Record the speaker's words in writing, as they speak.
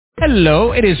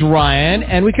Hello, it is Ryan,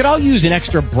 and we could all use an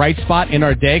extra bright spot in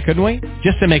our day, couldn't we?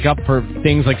 Just to make up for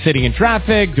things like sitting in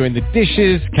traffic, doing the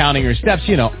dishes, counting your steps,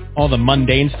 you know, all the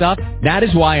mundane stuff. That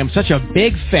is why I'm such a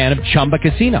big fan of Chumba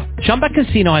Casino. Chumba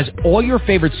Casino has all your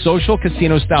favorite social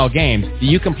casino-style games that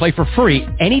you can play for free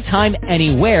anytime,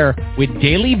 anywhere with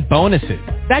daily bonuses.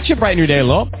 That should brighten your day a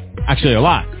little. Actually, a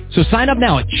lot. So sign up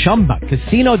now at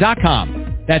ChumbaCasino.com.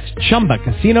 That's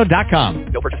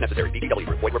ChumbaCasino.com. No purchase necessary. VGW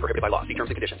Group. Void where prohibited by law. See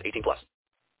terms and conditions. 18+.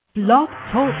 Blog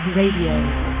Talk Radio.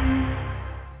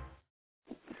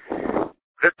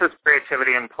 This is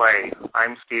Creativity in Play.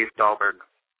 I'm Steve Dahlberg.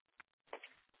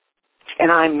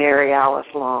 And I'm Mary Alice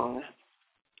Long.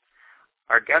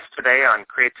 Our guest today on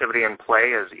Creativity in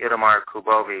Play is Itamar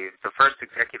Kubovy, the first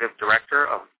executive director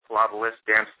of Pilobolus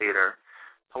Dance Theater.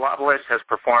 Pilobolus has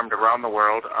performed around the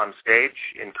world on stage,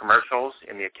 in commercials,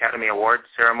 in the Academy Awards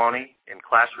ceremony, in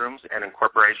classrooms, and in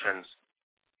corporations.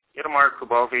 Itamar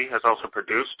Kubovy has also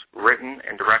produced, written,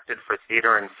 and directed for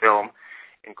theater and film,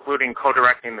 including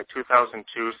co-directing the 2002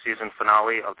 season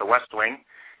finale of The West Wing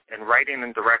and writing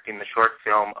and directing the short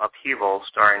film Upheaval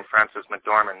starring Frances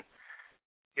McDormand.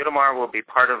 Itamar will be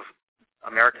part of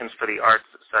Americans for the Arts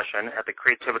session at the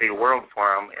Creativity World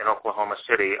Forum in Oklahoma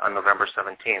City on November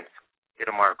 17th.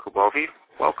 Itamar Kubovy,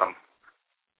 welcome.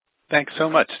 Thanks so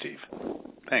much, Steve.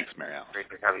 Thanks, Mary Alice. Great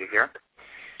to have you here.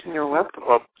 You're welcome.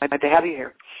 Well, glad to have you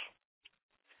here.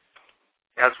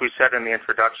 As we said in the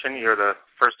introduction, you're the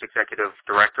first executive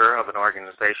director of an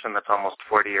organization that's almost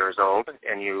 40 years old,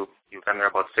 and you've been there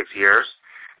about 6 years.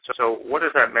 So what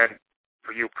has that meant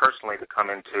for you personally to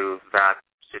come into that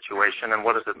situation, and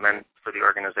what has it meant for the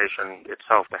organization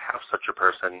itself to have such a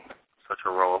person, such a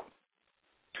role?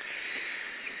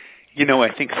 You know,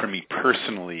 I think for me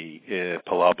personally,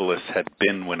 Pilobolus had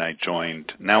been, when I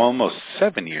joined, now almost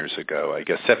 7 years ago, I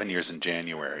guess 7 years in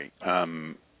January,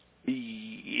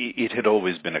 it had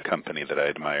always been a company that I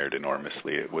admired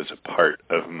enormously. It was a part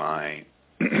of my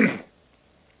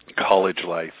college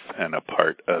life and a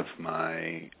part of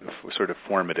my sort of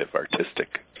formative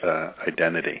artistic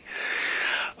identity.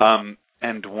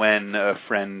 And when a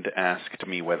friend asked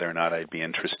me whether or not I'd be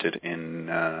interested in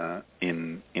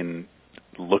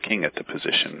looking at the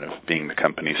position of being the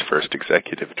company's first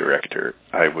executive director,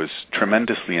 I was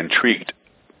tremendously intrigued,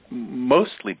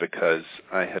 mostly because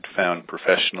I had found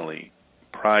professionally,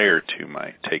 prior to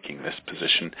my taking this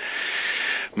position,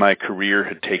 my career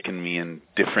had taken me in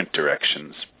different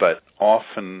directions, but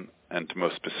often, and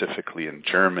most specifically in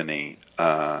Germany,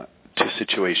 to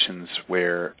situations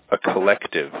where a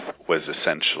collective was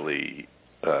essentially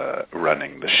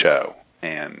running the show.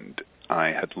 And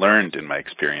I had learned in my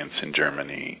experience in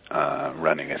Germany,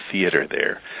 running a theater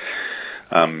there,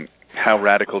 how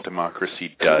radical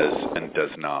democracy does and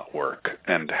does not work,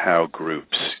 and how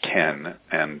groups can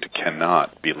and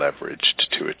cannot be leveraged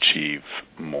to achieve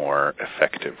more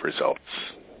effective results.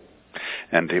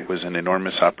 And it was an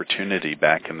enormous opportunity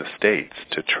back in the States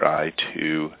to try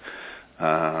to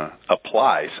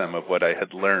apply some of what I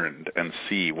had learned and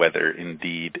see whether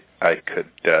indeed I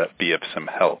could be of some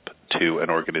help to an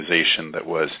organization that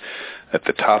was at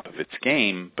the top of its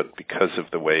game, but because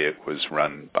of the way it was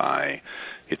run by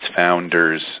its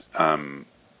founders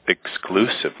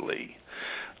exclusively,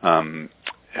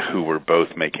 who were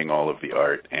both making all of the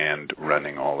art and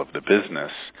running all of the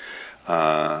business,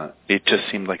 it just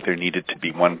seemed like there needed to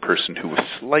be one person who was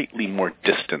slightly more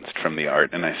distanced from the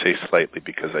art. And I say slightly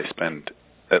because I spend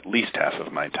at least half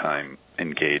of my time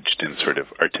engaged in sort of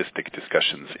artistic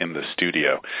discussions in the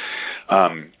studio.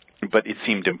 But it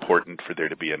seemed important for there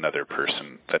to be another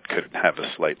person that could have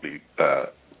a slightly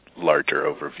larger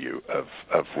overview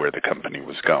of where the company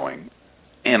was going.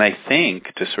 And I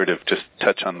think, to sort of just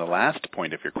touch on the last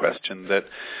point of your question, that,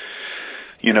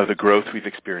 you know, the growth we've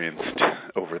experienced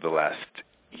over the last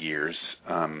years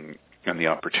and the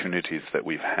opportunities that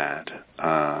we've had,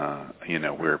 you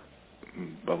know, we're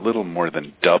a little more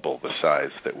than double the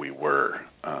size that we were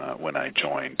when I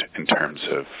joined in terms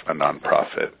of a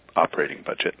nonprofit operating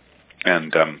budget.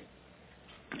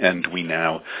 And we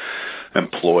now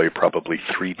employ probably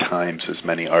 3 times as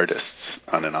many artists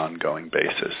on an ongoing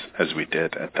basis as we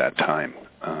did at that time,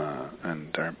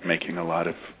 and are making a lot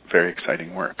of very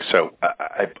exciting work. So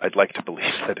I'd like to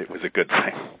believe that it was a good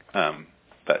thing,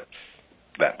 but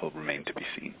that will remain to be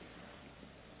seen.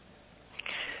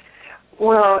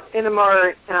 Well,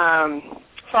 Itamar,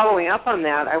 following up on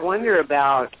that, I wonder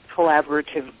about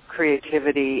collaborative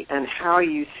creativity and how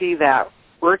you see that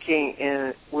working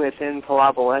within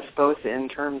Pilobolus, both in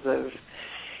terms of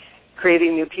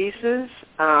creating new pieces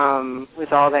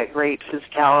with all that great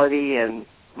physicality and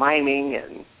miming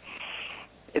and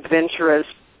adventurous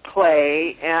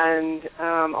play and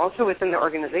also within the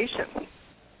organization?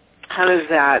 How does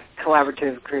that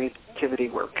collaborative creativity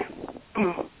work?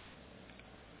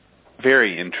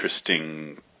 Very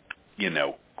interesting,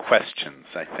 questions,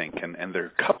 I think, and there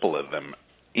are a couple of them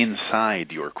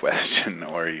inside your question,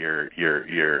 or your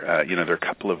there are a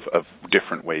couple of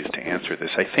different ways to answer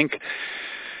this. I think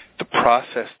the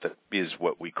process that is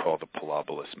what we call the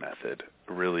Pilobolus method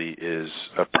really is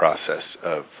a process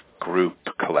of group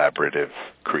collaborative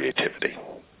creativity.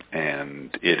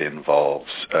 And it involves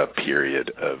a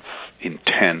period of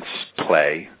intense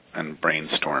play and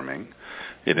brainstorming.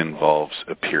 It involves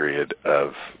a period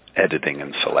of editing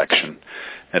and selection.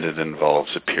 And it involves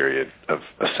a period of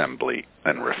assembly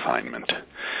and refinement.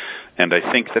 And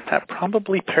I think that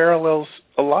probably parallels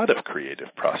a lot of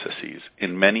creative processes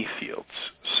in many fields.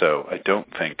 So I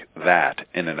don't think that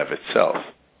in and of itself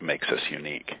makes us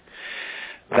unique.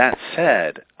 That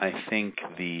said, I think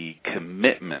the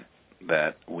commitment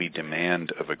that we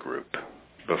demand of a group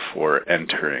before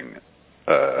entering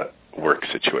a work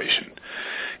situation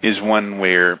is one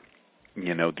where,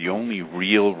 the only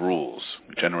real rules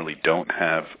generally don't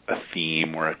have a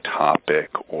theme or a topic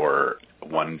or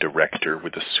one director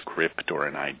with a script or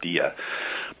an idea,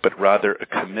 but rather a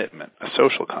commitment, a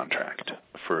social contract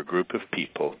for a group of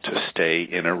people to stay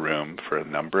in a room for a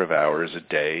number of hours a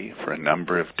day, for a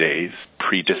number of days,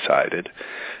 pre-decided,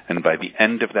 and by the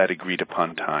end of that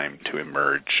agreed-upon time to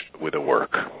emerge with a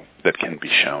work that can be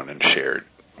shown and shared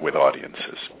with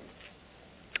audiences.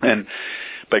 And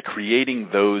by creating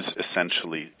those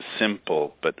essentially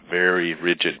simple but very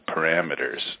rigid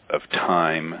parameters of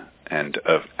time and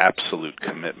of absolute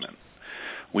commitment,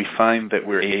 we find that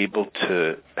we're able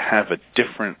to have a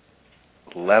different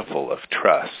level of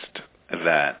trust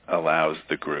that allows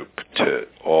the group to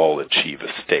all achieve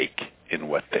a stake in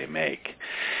what they make.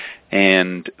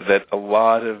 And that a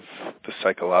lot of the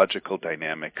psychological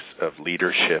dynamics of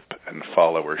leadership and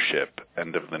followership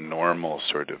and of the normal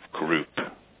sort of group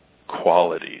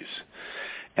qualities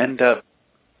end up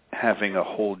having a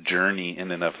whole journey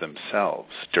in and of themselves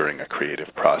during a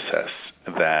creative process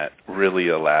that really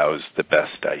allows the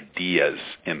best ideas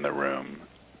in the room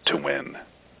to win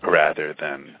rather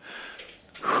than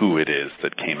who it is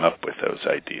that came up with those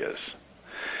ideas.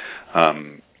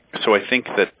 So I think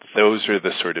that those are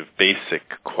the sort of basic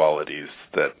qualities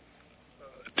that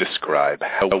describe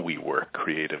how we work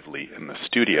creatively in the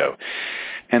studio.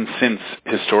 And since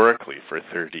historically for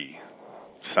 30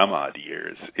 some odd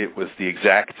years, it was the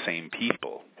exact same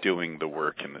people doing the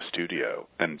work in the studio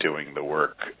and doing the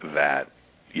work that,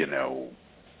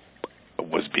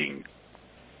 was being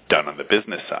done on the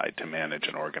business side to manage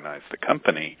and organize the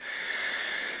company,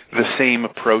 the same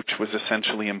approach was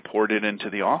essentially imported into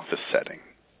the office setting.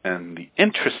 And the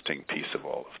interesting piece of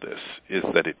all of this is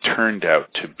that it turned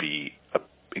out to be an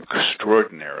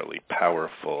extraordinarily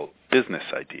powerful business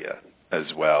idea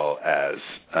as well as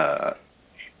a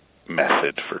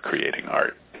method for creating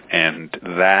art. And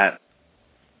that,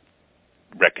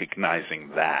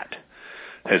 recognizing that,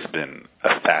 has been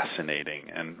a fascinating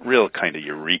and real kind of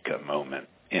eureka moment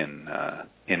in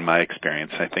my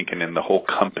experience, I think, and in the whole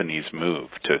company's move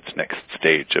to its next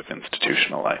stage of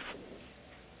institutional life.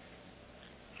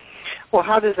 Well,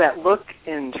 how does that look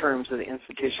in terms of the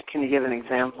institution? Can you give an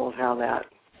example of how that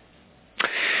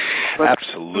looks?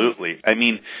 Absolutely. I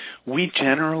mean, we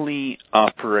generally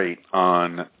operate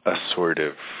on a sort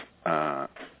of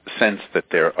sense that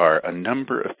there are a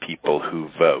number of people who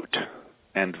vote,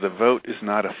 and the vote is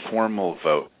not a formal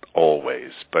vote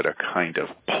always, but a kind of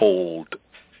polled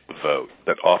vote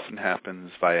that often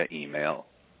happens via email.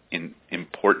 In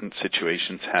important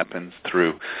situations happens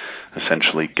through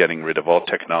essentially getting rid of all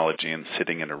technology and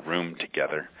sitting in a room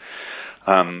together.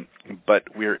 But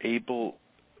we're able,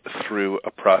 through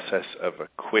a process of a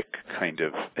quick kind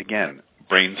of, again,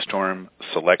 brainstorm,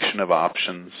 selection of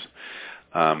options,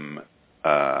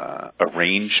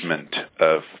 arrangement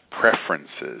of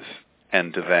preferences,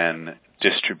 and then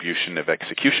distribution of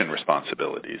execution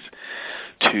responsibilities,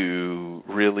 to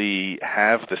really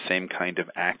have the same kind of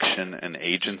action and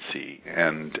agency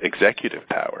and executive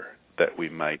power that we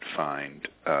might find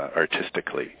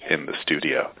artistically in the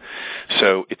studio.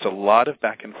 So it's a lot of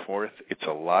back and forth. It's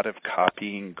a lot of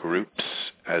copying groups.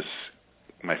 As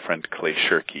my friend Clay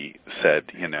Shirky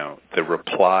said, the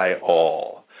reply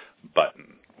all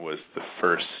button was the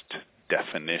first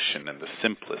definition and the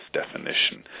simplest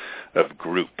definition of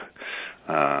group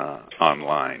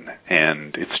online.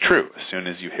 And it's true. As soon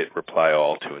as you hit reply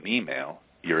all to an email,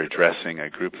 you're addressing a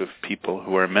group of people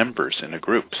who are members in a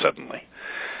group suddenly.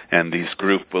 And these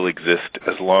group will exist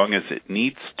as long as it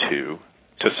needs to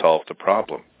to solve the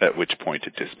problem, at which point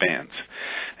it disbands.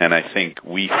 And I think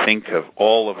we think of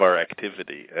all of our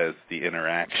activity as the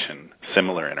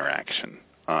similar interaction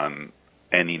on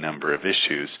any number of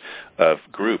issues of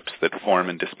groups that form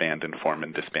and disband and form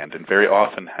and disband, and very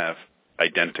often have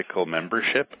identical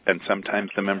membership, and sometimes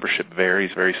the membership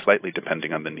varies very slightly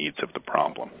depending on the needs of the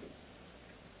problem.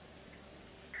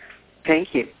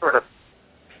 Thank you. Sort of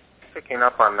picking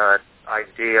up on that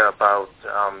idea about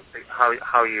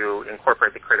how you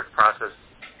incorporate the creative process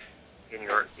in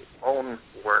your own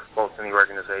work, both in the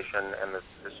organization and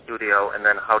the studio, and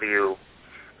then how do you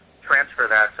transfer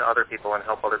that to other people and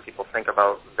help other people think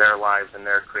about their lives and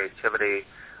their creativity.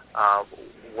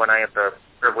 When I had the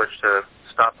privilege to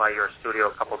stop by your studio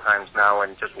a couple times now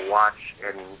and just watch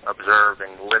and observe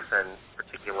and listen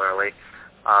particularly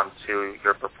to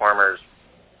your performers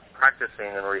practicing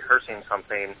and rehearsing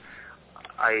something,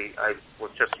 I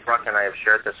was just struck, and I have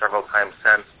shared this several times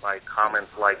since, by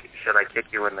comments like, should I kick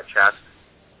you in the chest?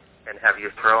 And have you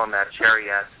thrown that chair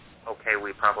yet? Okay,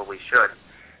 we probably should.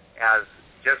 As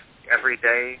just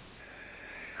everyday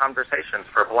conversations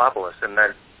for Pilobolus, and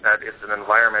that is an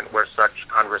environment where such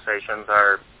conversations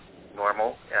are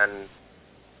normal and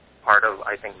part of,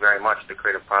 I think, very much the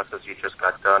creative process you just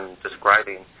got done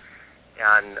describing.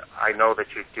 And I know that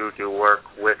you do work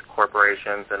with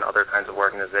corporations and other kinds of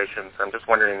organizations. I'm just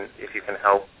wondering if you can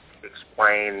help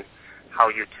explain how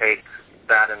you take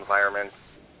that environment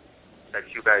that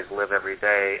you guys live every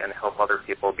day and help other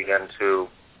people begin to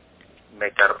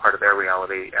make that a part of their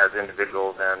reality as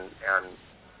individuals and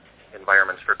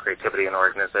environments for creativity in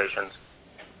organizations.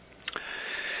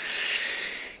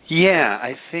 Yeah,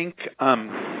 I think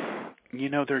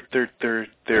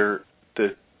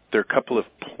there are a couple of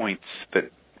points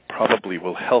that probably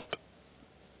will help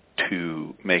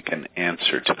to make an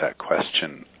answer to that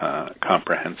question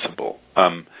comprehensible.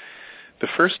 The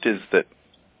first is that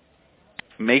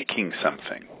making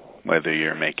something, whether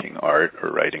you're making art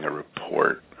or writing a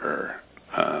report or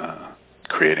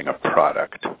creating a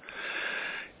product,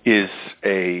 is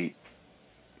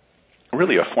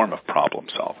really a form of problem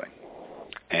solving.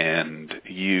 And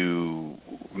you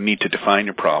need to define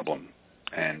your problem,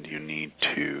 and you need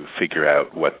to figure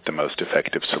out what the most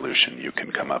effective solution you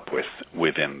can come up with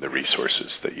within the resources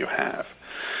that you have.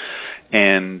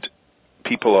 And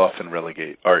people often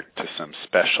relegate art to some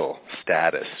special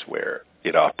status where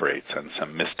it operates on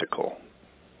some mystical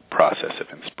process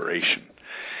of inspiration.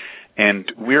 And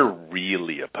we're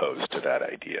really opposed to that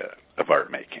idea of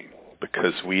art making,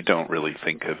 because we don't really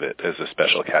think of it as a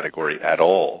special category at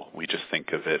all. We just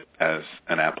think of it as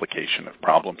an application of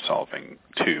problem solving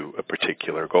to a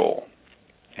particular goal.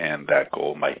 And that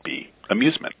goal might be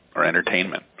amusement or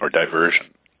entertainment or diversion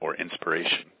or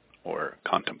inspiration or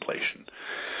contemplation.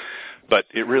 But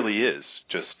it really is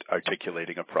just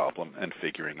articulating a problem and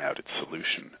figuring out its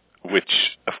solution,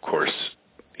 which, of course,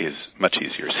 is much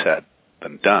easier said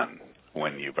than done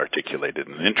when you've articulated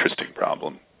an interesting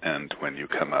problem and when you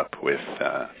come up with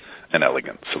an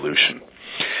elegant solution.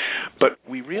 But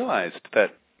we realized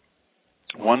that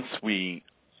once we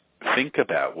think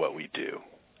about what we do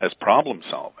as problem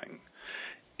solving,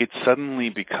 it suddenly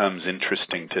becomes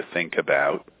interesting to think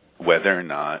about whether or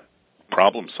not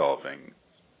problem solving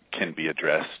can be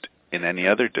addressed in any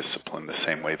other discipline the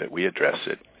same way that we address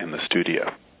it in the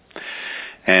studio.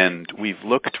 And we've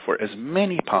looked for as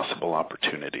many possible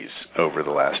opportunities over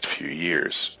the last few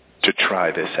years to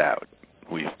try this out.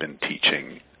 We've been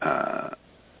teaching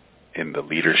in the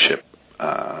leadership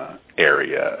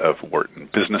area of Wharton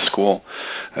Business School,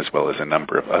 as well as a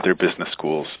number of other business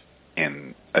schools,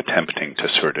 in attempting to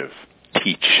sort of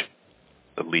teach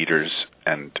the leaders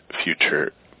and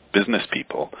future business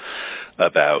people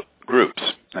about groups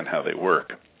and how they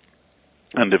work.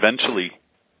 And eventually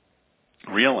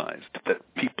realized that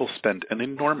people spend an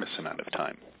enormous amount of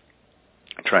time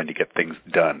trying to get things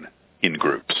done in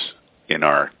groups in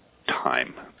our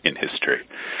time in history.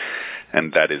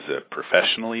 And that is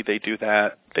professionally they do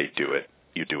that.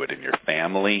 You do it in your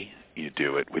family. You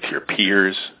do it with your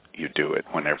peers. You do it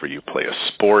whenever you play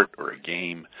a sport or a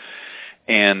game.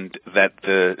 And that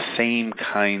the same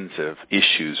kinds of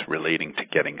issues relating to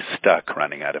getting stuck,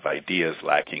 running out of ideas,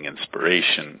 lacking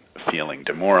inspiration, feeling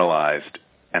demoralized,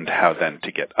 and how then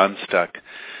to get unstuck,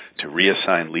 to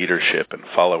reassign leadership and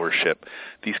followership,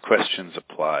 these questions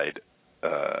applied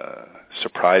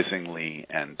surprisingly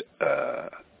and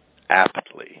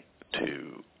aptly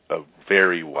to a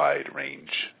very wide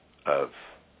range of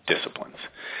disciplines.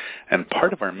 And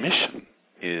part of our mission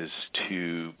is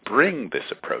to bring this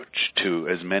approach to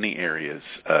as many areas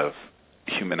of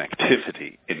human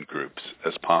activity in groups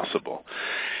as possible.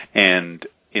 And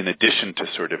in addition to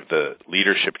sort of the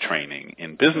leadership training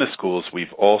in business schools,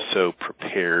 we've also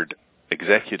prepared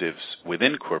executives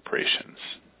within corporations.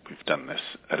 We've done this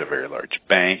at a very large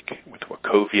bank with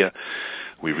Wachovia.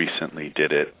 We recently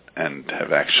did it and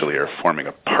have actually are forming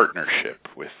a partnership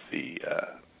with the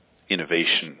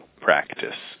innovation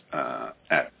practice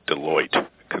at Deloitte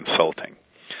Consulting.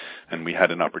 And we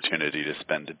had an opportunity to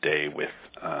spend a day with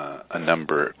a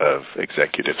number of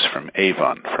executives from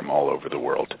Avon from all over the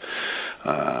world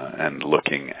and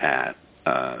looking at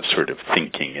sort of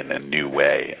thinking in a new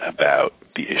way about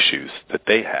the issues that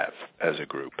they have as a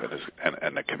group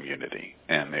and a community.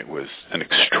 And it was an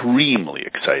extremely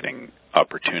exciting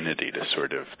opportunity to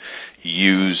sort of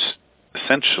use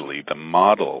essentially the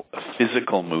model of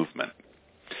physical movement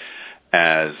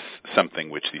as something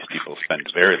which these people spend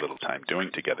very little time doing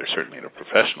together, certainly in a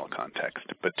professional context,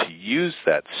 but to use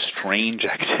that strange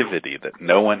activity that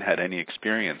no one had any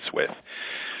experience with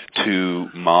to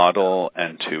model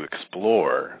and to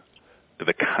explore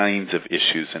the kinds of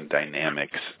issues and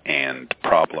dynamics and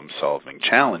problem-solving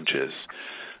challenges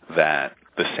that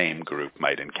the same group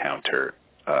might encounter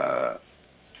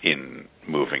in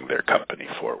moving their company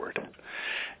forward.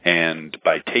 And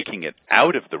by taking it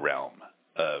out of the realm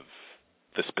of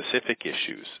the specific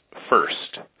issues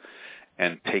first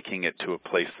and taking it to a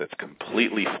place that's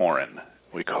completely foreign,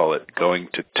 we call it going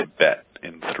to Tibet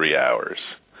in 3 hours,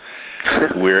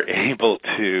 we're able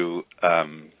to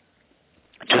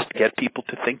just get people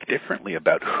to think differently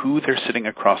about who they're sitting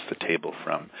across the table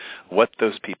from, what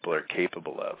those people are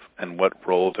capable of, and what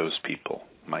role those people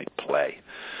might play.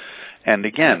 And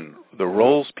again, the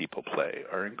roles people play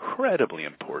are incredibly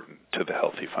important to the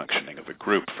healthy functioning of a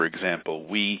group. For example,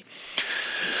 we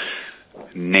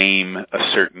name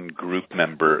a certain group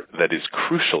member that is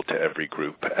crucial to every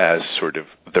group as sort of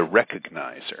the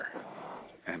recognizer.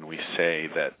 And we say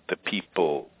that the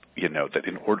people, that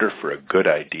in order for a good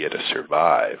idea to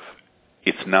survive,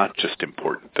 it's not just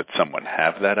important that someone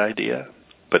have that idea,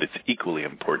 but it's equally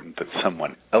important that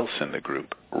someone else in the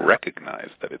group recognize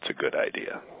that it's a good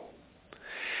idea.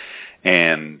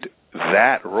 And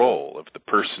that role of the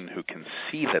person who can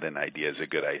see that an idea is a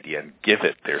good idea and give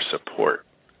it their support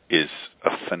is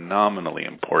a phenomenally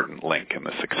important link in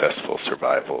the successful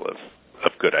survival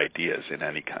of good ideas in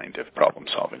any kind of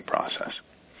problem-solving process.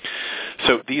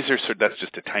 So that's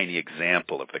just a tiny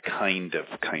example of the kind of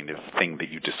thing that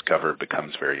you discover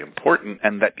becomes very important,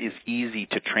 and that is easy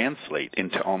to translate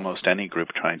into almost any group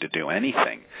trying to do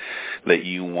anything, that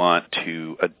you want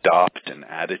to adopt an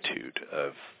attitude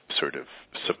of sort of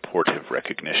supportive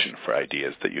recognition for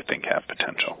ideas that you think have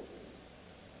potential.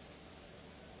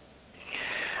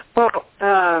 Well,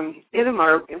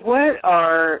 Itamar, what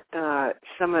are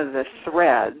some of the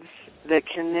threads that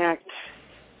connect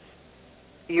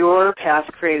your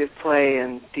past creative play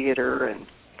and theater and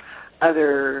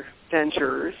other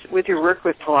ventures with your work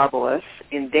with Pilobolus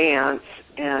in dance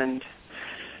and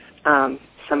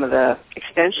some of the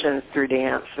extensions through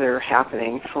dance that are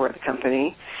happening for the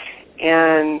company?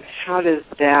 And how do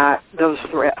those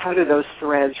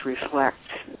threads reflect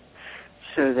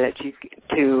so that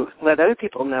to let other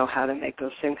people know how to make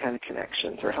those same kind of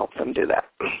connections or help them do that?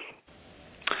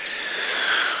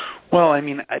 Well, I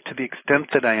mean, to the extent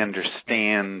that I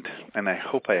understand, and I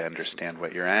hope I understand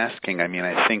what you're asking, I mean,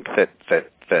 I think that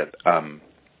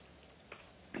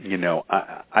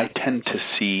I tend to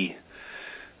see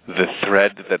the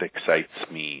thread that excites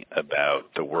me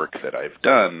about the work that I've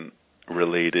done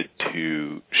related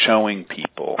to showing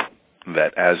people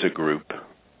that as a group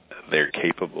they're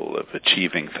capable of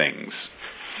achieving things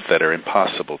that are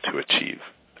impossible to achieve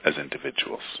as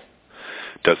individuals.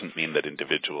 Doesn't mean that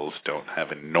individuals don't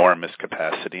have enormous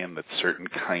capacity and that certain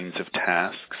kinds of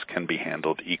tasks can be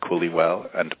handled equally well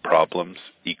and problems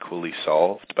equally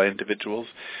solved by individuals,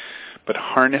 but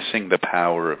harnessing the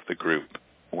power of the group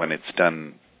when it's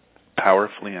done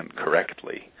powerfully and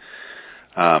correctly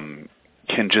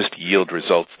can just yield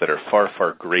results that are far,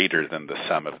 far greater than the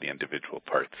sum of the individual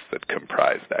parts that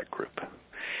comprise that group.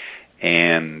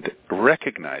 And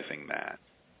recognizing that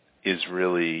is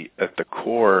really at the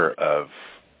core of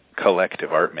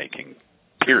collective art making,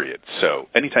 period. So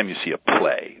anytime you see a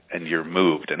play and you're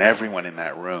moved and everyone in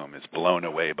that room is blown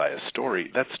away by a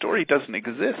story, that story doesn't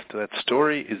exist. That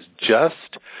story is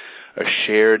just a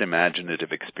shared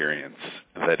imaginative experience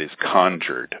that is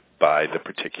conjured by the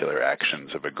particular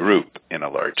actions of a group in a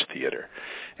large theater.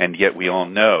 And yet we all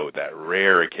know that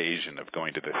rare occasion of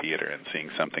going to the theater and seeing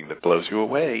something that blows you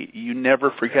away, you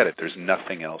never forget it. There's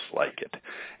nothing else like it.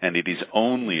 And it is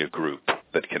only a group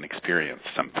that can experience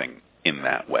something in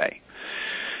that way.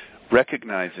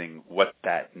 Recognizing what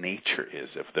that nature is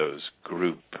of those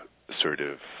group sort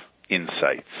of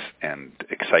insights and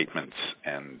excitements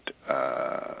and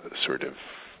sort of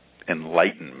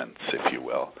enlightenments, if you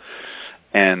will.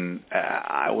 And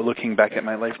looking back at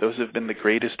my life, those have been the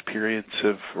greatest periods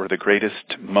or the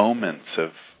greatest moments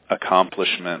of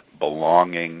accomplishment,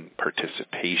 belonging,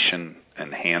 participation,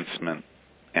 enhancement,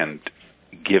 and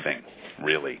giving,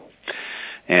 really.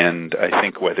 And I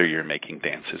think whether you're making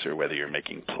dances or whether you're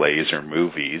making plays or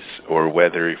movies, or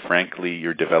whether, frankly,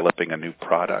 you're developing a new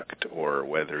product, or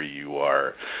whether you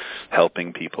are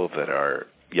helping people that are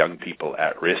young people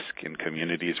at risk in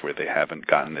communities where they haven't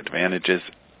gotten advantages,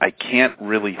 I can't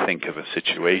really think of a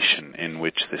situation in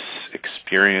which this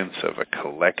experience of a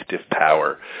collective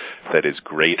power that is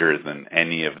greater than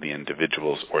any of the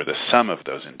individuals or the sum of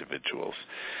those individuals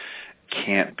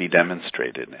can't be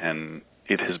demonstrated. And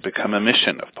it has become a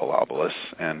mission of Pilobolus,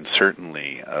 and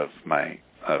certainly of my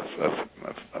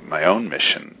own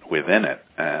mission within it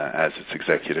as its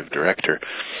executive director,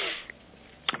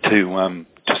 to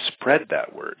spread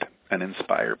that word and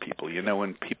inspire people. You know,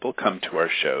 when people come to our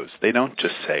shows, they don't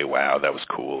just say, wow, that was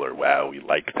cool, or wow, we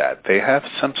like that. They have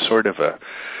some sort of a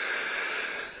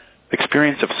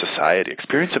experience of society,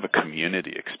 experience of a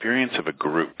community, experience of a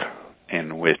group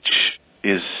in which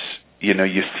is, you know,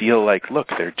 you feel like, look,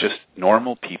 they're just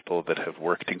normal people that have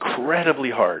worked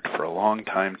incredibly hard for a long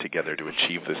time together to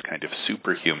achieve this kind of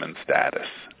superhuman status.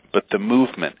 But the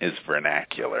movement is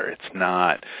vernacular. It's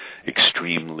not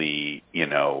extremely, you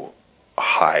know,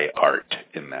 high art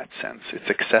in that sense. It's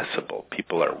accessible.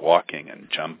 People are walking and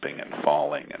jumping and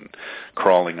falling and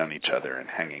crawling on each other and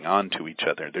hanging on to each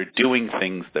other. They're doing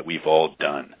things that we've all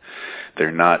done.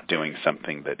 They're not doing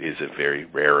something that is a very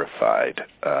rarefied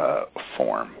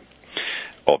form.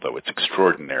 Although it's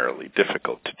extraordinarily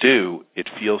difficult to do, it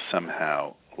feels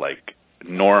somehow like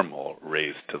normal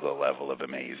raised to the level of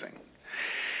amazing.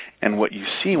 And what you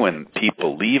see when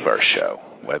people leave our show,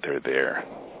 whether they're,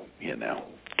 you know,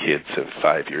 kids of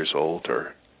 5 years old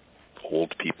or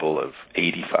old people of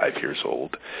 85 years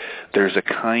old, there's a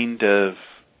kind of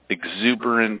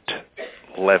exuberant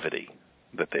levity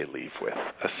that they leave with,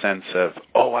 a sense of,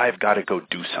 oh, I've got to go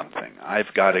do something.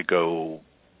 I've got to go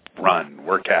run,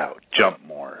 work out, jump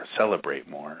more, celebrate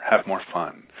more, have more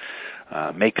fun,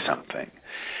 make something.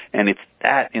 And it's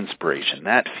that inspiration,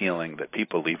 that feeling that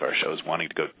people leave our shows wanting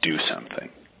to go do something.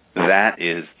 That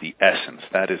is the essence.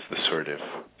 That is the sort of,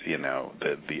 you know,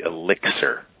 the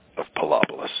elixir of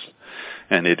Pilobolus.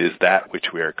 And it is that which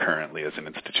we are currently as an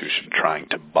institution trying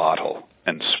to bottle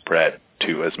and spread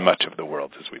to as much of the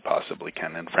world as we possibly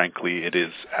can. And frankly, it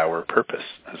is our purpose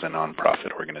as a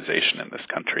nonprofit organization in this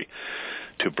country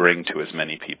to bring to as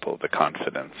many people the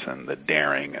confidence and the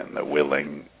daring and the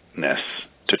willingness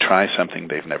to try something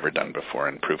they've never done before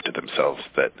and prove to themselves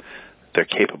that they're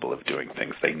capable of doing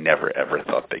things they never, ever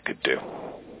thought they could do.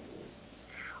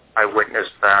 I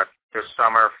witnessed that this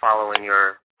summer following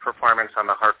your performance on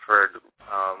the Hartford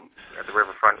at the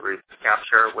Riverfront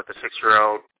Recapture with the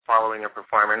 6-year-old, following your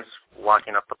performance,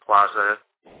 walking up the plaza,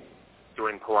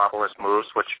 doing Pilobolus moves,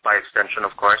 which by extension,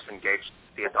 of course, engaged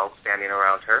the adults standing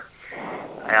around her.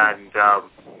 And,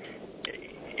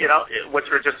 you know, what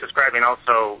you were just describing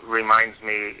also reminds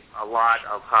me a lot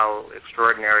of how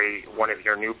extraordinary one of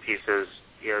your new pieces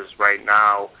is right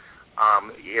now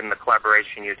in the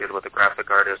collaboration you did with the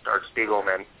graphic artist Art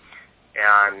Spiegelman,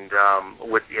 and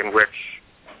in which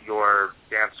your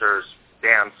dancers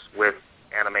dance with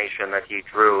animation that he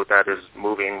drew that is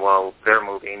moving while they're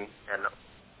moving, and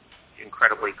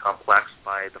incredibly complex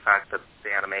by the fact that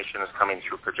the animation is coming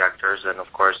through projectors and, of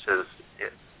course, is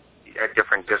at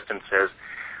different distances.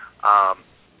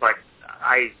 But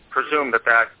I presume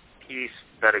that piece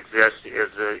that exists is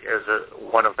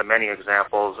one of the many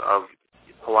examples of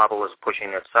Pilobolus pushing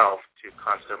itself to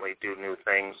constantly do new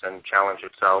things and challenge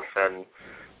itself. And,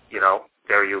 you know,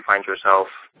 there you find yourself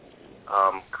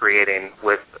creating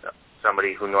with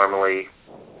somebody who normally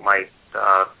might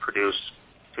produce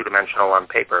two-dimensional on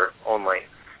paper only,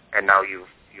 and now you've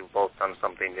both done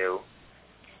something new.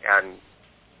 And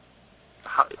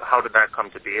how did that come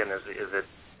to be, and is it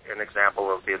an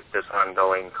example of this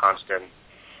ongoing, constant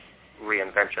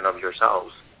reinvention of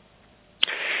yourselves?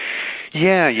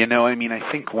 Yeah, you know, I mean,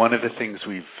 I think one of the things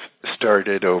we've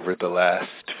started over the last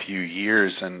few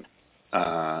years, and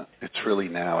it's really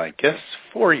now, I guess,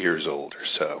 4 years old or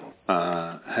so,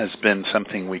 has been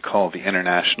something we call the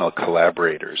International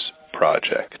Collaborators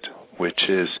Project, which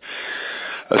is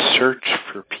a search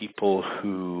for people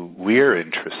who we're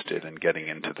interested in getting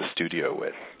into the studio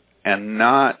with, and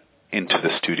not into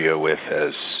the studio with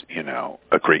as, you know,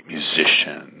 a great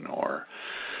musician or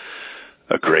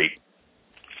a great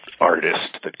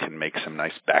artist that can make some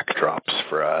nice backdrops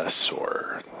for us,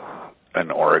 or an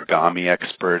origami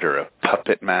expert or a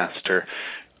puppet master,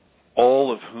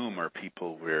 all of whom are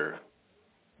people we're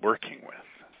working with.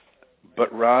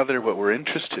 But rather what we're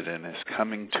interested in is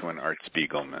coming to an Art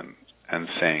Spiegelman and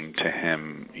saying to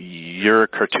him, you're a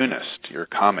cartoonist, you're a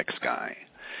comics guy,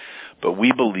 but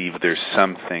we believe there's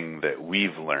something that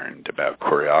we've learned about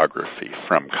choreography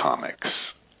from comics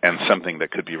and something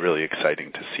that could be really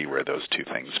exciting to see where those two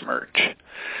things merge.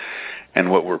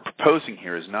 And what we're proposing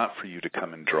here is not for you to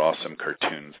come and draw some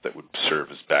cartoons that would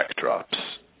serve as backdrops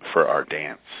for our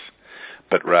dance,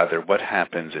 but rather what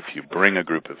happens if you bring a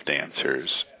group of dancers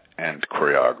and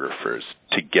choreographers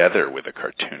together with a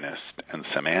cartoonist and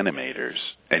some animators,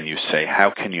 and you say,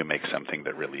 how can you make something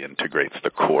that really integrates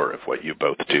the core of what you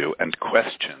both do and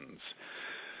questions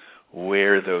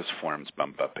where those forms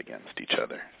bump up against each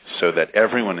other, so that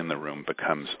everyone in the room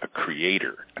becomes a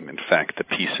creator. And in fact, the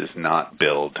piece is not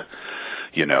billed,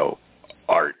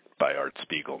 art by Art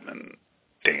Spiegelman,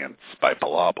 dance by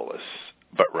Pilobolus,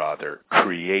 but rather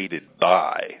created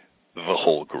by the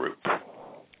whole group.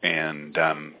 And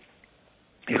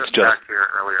it's just back to your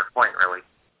earlier point, really.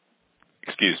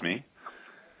 Excuse me?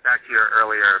 Back to your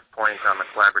earlier point on the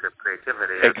collaborative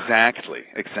creativity.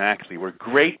 Exactly. We're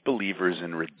great believers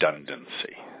in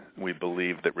redundancy. We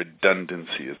believe that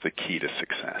redundancy is the key to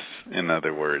success. In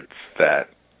other words, that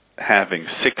having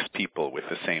 6 people with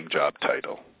the same job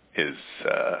title is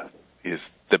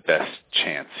the best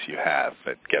chance you have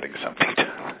at getting something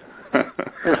done.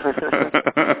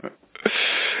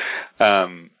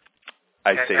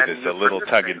 I say this a little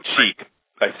tongue-in-cheek.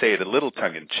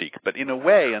 But in a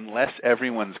way, unless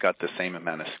everyone's got the same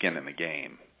amount of skin in the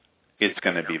game, it's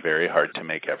going to be very hard to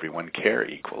make everyone care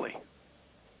equally.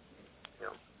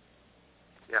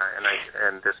 Yeah,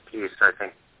 and this piece, I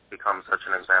think, becomes such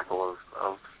an example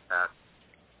of that.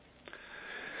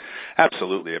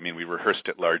 Absolutely. I mean, we rehearsed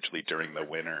it largely during the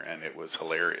winter, and it was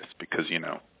hilarious because,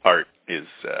 art is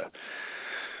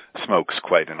smokes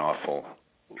quite an awful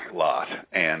lot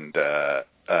and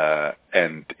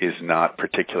is not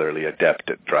particularly adept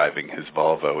at driving his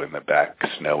Volvo in the back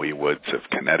snowy woods of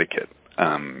Connecticut,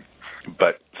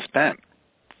 but spent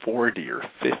 40 or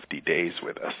 50 days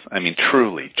with us. I mean,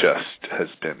 truly just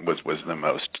was the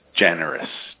most generous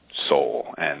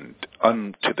soul, and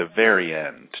to the very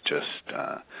end just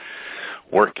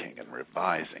working and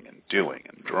revising and doing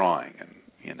and drawing, and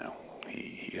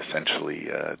he essentially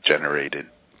generated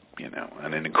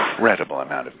an incredible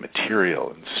amount of material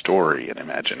and story and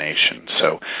imagination.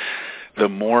 So the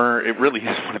more, it really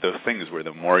is one of those things where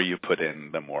the more you put in,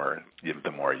 the more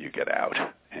you get out.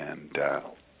 And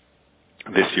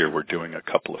this year we're doing a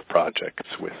couple of projects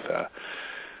with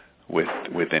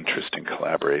interesting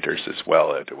collaborators as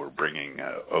well. We're bringing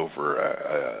over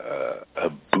a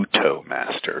Buto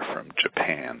master from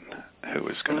Japan who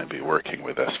is going to be working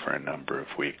with us for a number of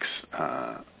weeks.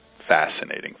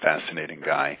 Fascinating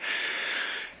guy.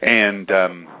 And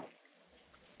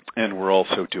we're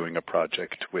also doing a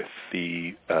project with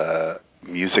the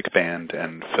music band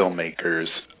and filmmakers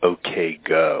OK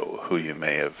Go, who you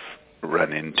may have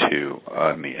run into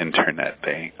on the internet.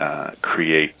 They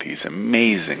create these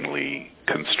amazingly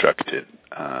constructed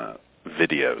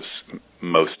videos,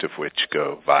 most of which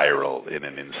go viral in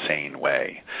an insane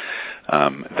way,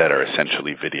 that are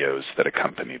essentially videos that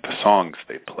accompany the songs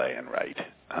they play and write,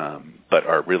 but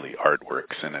are really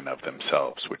artworks in and of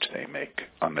themselves, which they make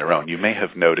on their own. You may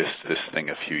have noticed this thing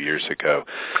a few years ago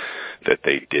that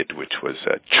they did, which was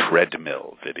a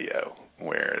treadmill video,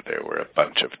 where there were a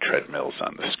bunch of treadmills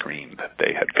on the screen that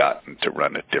they had gotten to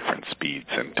run at different speeds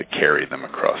and to carry them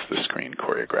across the screen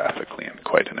choreographically in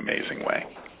quite an amazing way.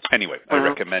 Anyway, I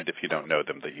recommend, if you don't know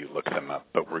them, that you look them up.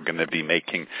 But we're going to be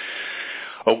making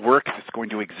a work that's going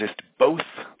to exist both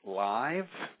live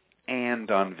and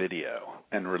on video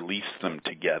and release them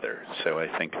together. So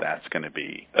I think that's going to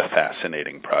be a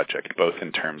fascinating project, both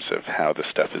in terms of how the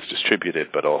stuff is distributed,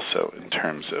 but also in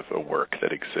terms of a work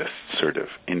that exists sort of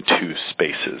in 2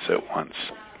 spaces at once.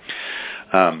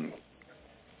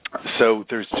 So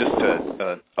there's just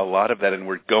a lot of that, and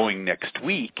we're going next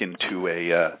week into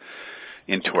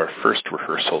our first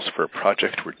rehearsals for a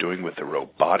project we're doing with the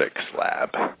robotics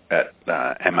lab at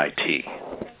MIT.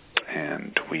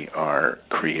 And we are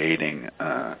creating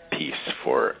a piece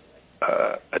for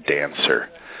a dancer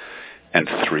and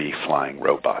 3 flying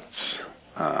robots,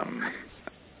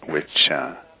 which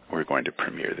we're going to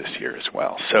premiere this year as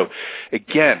well. So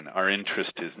again, our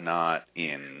interest is not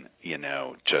in,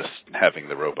 just having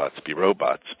the robots be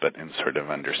robots, but in sort of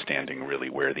understanding really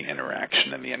where the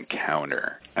interaction and the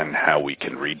encounter and how we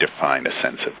can redefine a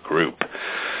sense of group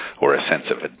or a sense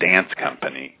of a dance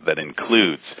company that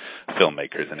includes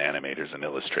filmmakers and animators and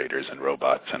illustrators and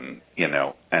robots and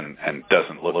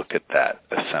doesn't look at that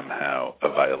as somehow a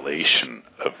violation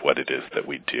of what it is that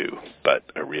we do, but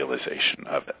a realization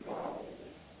of it.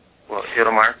 Well,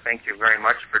 Itamar, thank you very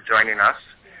much for joining us.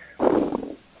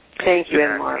 Thank you,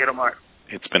 Itamar.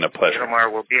 It's been a pleasure.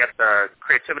 Itamar will be at the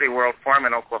Creativity World Forum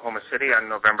in Oklahoma City on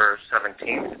November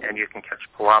 17th, and you can catch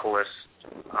Pilobolus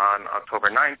on October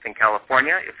 9th in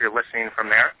California if you're listening from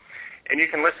there. And you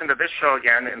can listen to this show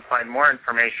again and find more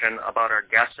information about our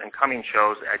guests and coming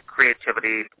shows at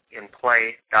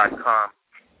creativityinplay.com.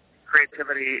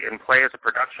 Creativity in Play is a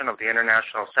production of the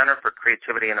International Center for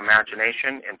Creativity and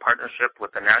Imagination in partnership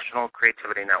with the National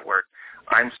Creativity Network.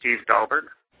 I'm Steve Dahlberg.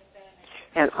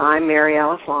 And I'm Mary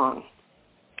Alice Long.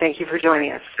 Thank you for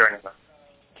joining us.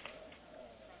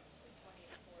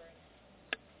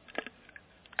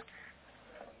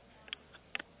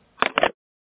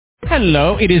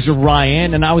 Hello, it is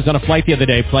Ryan, and I was on a flight the other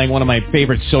day playing one of my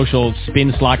favorite social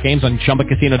spin slot games on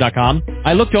ChumbaCasino.com.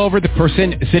 I looked over at the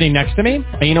person sitting next to me,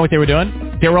 and you know what they were doing?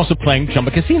 They were also playing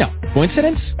Chumba Casino.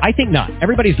 Coincidence? I think not.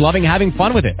 Everybody's loving having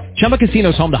fun with it. Chumba Casino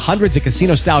is home to hundreds of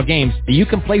casino-style games that you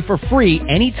can play for free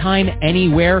anytime,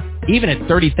 anywhere, even at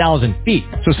 30,000 feet.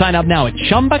 So sign up now at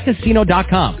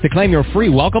ChumbaCasino.com to claim your free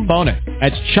welcome bonus.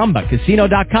 That's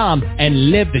ChumbaCasino.com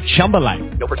and live the Chumba life.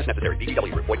 No purchase necessary.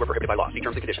 VGW. Void where prohibited by law. See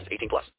terms and conditions. 18+.